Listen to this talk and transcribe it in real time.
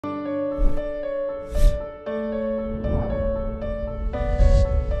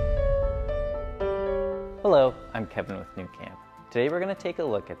I'm Kevin with nuCamp. Today we're going to take a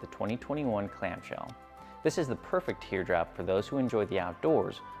look at the 2021 clamshell. This is the perfect teardrop for those who enjoy the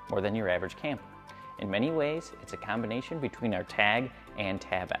outdoors more than your average camper. In many ways, it's a combination between our TAG and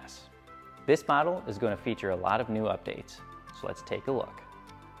TAB CS. This model is going to feature a lot of new updates, so let's take a look.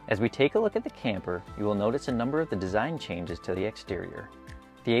 As we take a look at the camper, you will notice a number of the design changes to the exterior.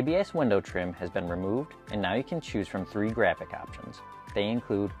 The ABS window trim has been removed, and now you can choose from 3 graphic options. They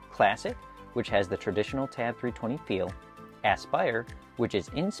include Classic, which has the traditional TAB 320 feel, Aspire, which is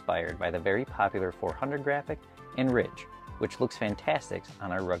inspired by the very popular 400 graphic, and Ridge, which looks fantastic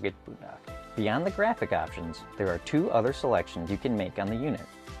on our rugged boondock. Beyond the graphic options, there are 2 other selections you can make on the unit,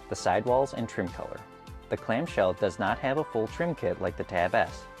 the sidewalls and trim color. The clamshell does not have a full trim kit like the TAB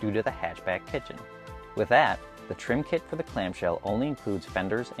S due to the hatchback kitchen. With that, the trim kit for the clamshell only includes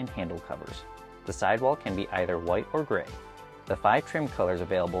fenders and handle covers. The sidewall can be either white or gray. The 5 trim colors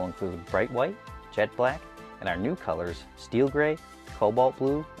available include bright white, jet black, and our new colors, steel gray, cobalt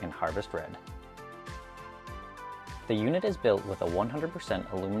blue, and harvest red. The unit is built with a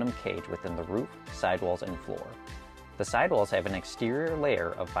 100% aluminum cage within the roof, sidewalls, and floor. The sidewalls have an exterior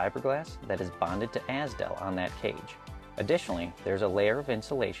layer of fiberglass that is bonded to Azdel on that cage. Additionally, there's a layer of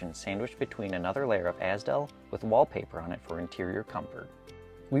insulation sandwiched between another layer of Azdel with wallpaper on it for interior comfort.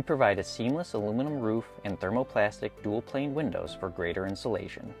 We provide a seamless aluminum roof and thermoplastic dual-pane windows for greater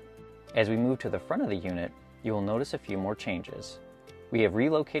insulation. As we move to the front of the unit, you will notice a few more changes. We have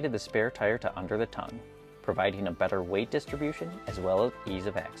relocated the spare tire to under the tongue, providing a better weight distribution as well as ease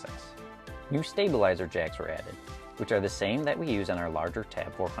of access. New stabilizer jacks were added, which are the same that we use on our larger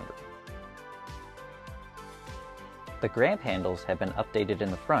TAB 400. The grab handles have been updated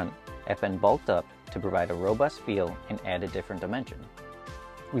in the front, have been bulked up to provide a robust feel and add a different dimension.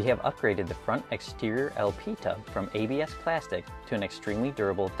 We have upgraded the front exterior LP tub from ABS plastic to an extremely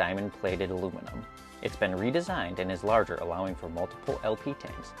durable diamond-plated aluminum. It's been redesigned and is larger, allowing for multiple LP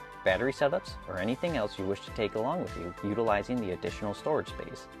tanks, battery setups, or anything else you wish to take along with you, utilizing the additional storage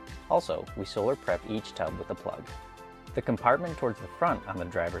space. Also, we solar prep each tub with a plug. The compartment towards the front on the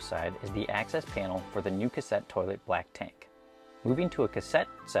driver's side is the access panel for the new cassette toilet black tank. Moving to a cassette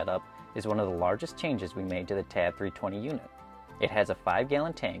setup is one of the largest changes we made to the TAB 320 unit. It has a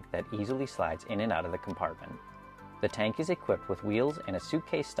 5-gallon tank that easily slides in and out of the compartment. The tank is equipped with wheels and a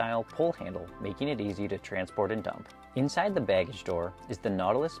suitcase-style pull handle, making it easy to transport and dump. Inside the baggage door is the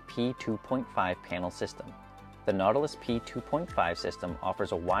Nautilus P2.5 panel system. The Nautilus P2.5 system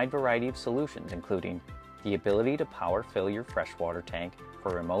offers a wide variety of solutions, including the ability to power fill your freshwater tank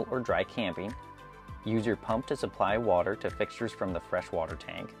for remote or dry camping, use your pump to supply water to fixtures from the freshwater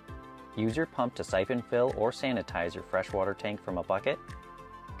tank, use your pump to siphon fill or sanitize your freshwater tank from a bucket,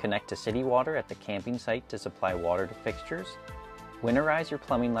 connect to city water at the camping site to supply water to fixtures, winterize your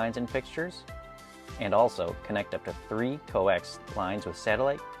plumbing lines and fixtures, and also connect up to 3 coax lines with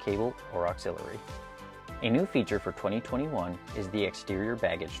satellite, cable, or auxiliary. A new feature for 2021 is the exterior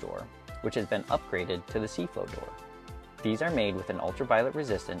baggage door, which has been upgraded to the seaflow door. These are made with an ultraviolet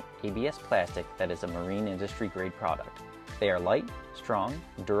resistant ABS plastic that is a marine industry grade product. They are light, strong,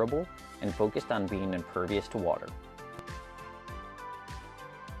 durable, and focused on being impervious to water.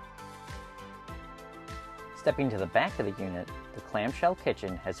 Stepping to the back of the unit, the clamshell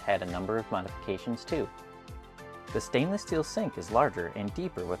kitchen has had a number of modifications too. The stainless steel sink is larger and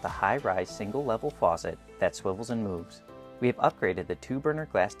deeper with a high-rise single-level faucet that swivels and moves. We have upgraded the 2-burner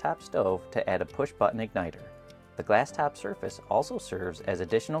glass top stove to add a push-button igniter. The glass top surface also serves as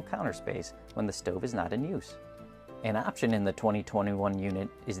additional counter space when the stove is not in use. An option in the 2021 unit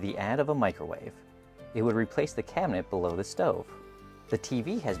is the add of a microwave. It would replace the cabinet below the stove. The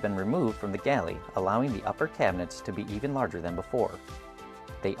TV has been removed from the galley, allowing the upper cabinets to be even larger than before.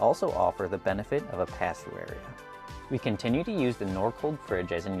 They also offer the benefit of a pass-through area. We continue to use the Norcold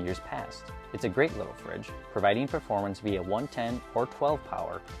fridge as in years past. It's a great little fridge, providing performance via 110 or 12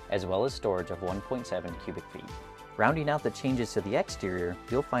 power, as well as storage of 1.7 cubic feet. Rounding out the changes to the exterior,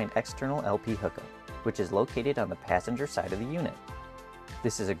 you'll find external LP hookup, which is located on the passenger side of the unit.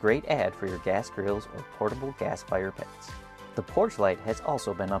 This is a great add for your gas grills or portable gas fire pits. The porch light has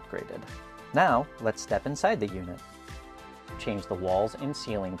also been upgraded. Now, let's step inside the unit. Change the walls and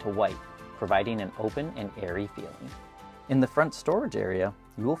ceiling to white, providing an open and airy feeling. In the front storage area,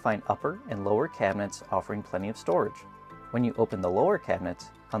 you will find upper and lower cabinets offering plenty of storage. When you open the lower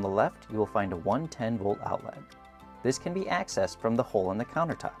cabinets, on the left you will find a 110-volt outlet. This can be accessed from the hole in the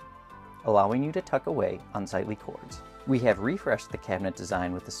countertop, allowing you to tuck away unsightly cords. We have refreshed the cabinet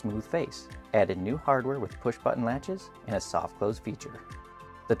design with a smooth face, added new hardware with push-button latches, and a soft close feature.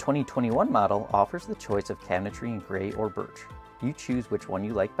 The 2021 model offers the choice of cabinetry in gray or birch. You choose which one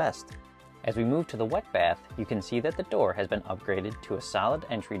you like best. As we move to the wet bath, you can see that the door has been upgraded to a solid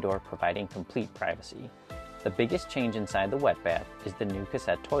entry door providing complete privacy. The biggest change inside the wet bath is the new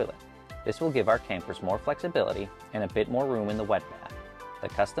cassette toilet. This will give our campers more flexibility and a bit more room in the wet bath. The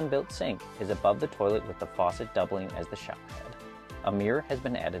custom-built sink is above the toilet with the faucet doubling as the shower head. A mirror has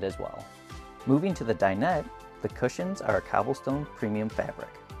been added as well. Moving to the dinette, the cushions are a cobblestone premium fabric.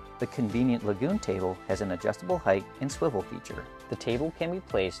 The convenient lagoon table has an adjustable height and swivel feature. The table can be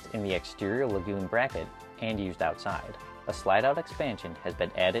placed in the exterior lagoon bracket and used outside. A slide-out expansion has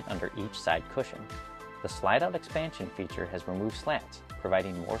been added under each side cushion. The slide-out expansion feature has removed slats,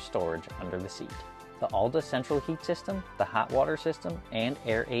 providing more storage under the seat. The Alda central heat system, the hot water system, and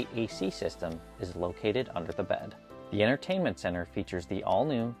Air 8 AC system is located under the bed. The entertainment center features the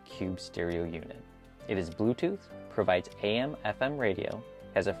all-new Cube stereo unit. It is Bluetooth, provides AM/FM radio,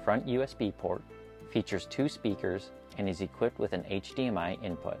 has a front USB port, features 2 speakers, and is equipped with an HDMI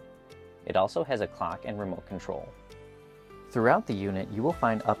input. It also has a clock and remote control. Throughout the unit, you will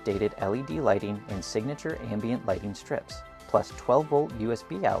find updated LED lighting and signature ambient lighting strips, plus 12-volt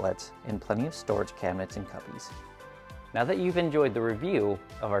USB outlets and plenty of storage cabinets and cubbies. Now that you've enjoyed the review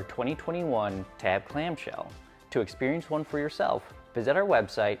of our 2021 TAB clamshell, to experience one for yourself, visit our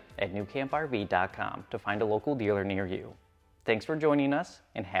website at nucamprv.com to find a local dealer near you. Thanks for joining us,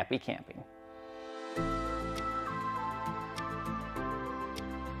 and happy camping!